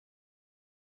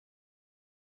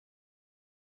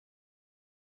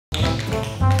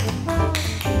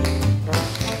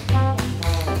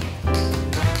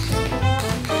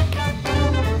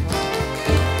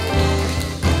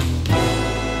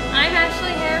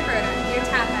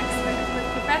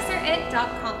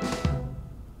ProfessorIt.com.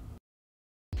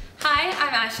 Hi,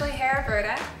 I'm Ashley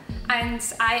Haraberta,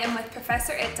 and I am with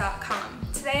ProfessorIt.com.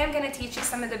 Today I'm going to teach you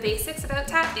some of the basics about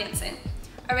tap dancing.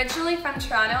 Originally from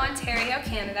Toronto, Ontario,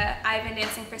 Canada, I've been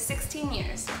dancing for 16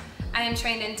 years. I am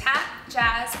trained in tap,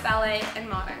 jazz, ballet, and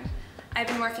modern. I've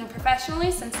been working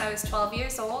professionally since I was 12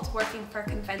 years old, working for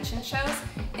convention shows,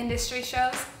 industry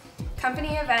shows,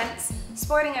 company events,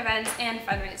 sporting events, and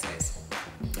fundraisers.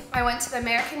 I went to the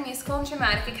American Musical and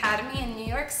Dramatic Academy in New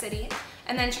York City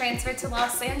and then transferred to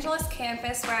Los Angeles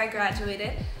campus where I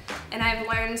graduated, and I've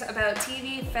learned about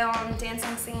TV, film,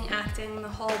 dancing, singing, acting, the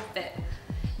whole bit.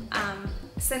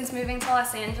 Since moving to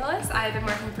Los Angeles, I've been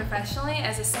working professionally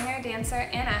as a singer, dancer,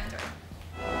 and actor.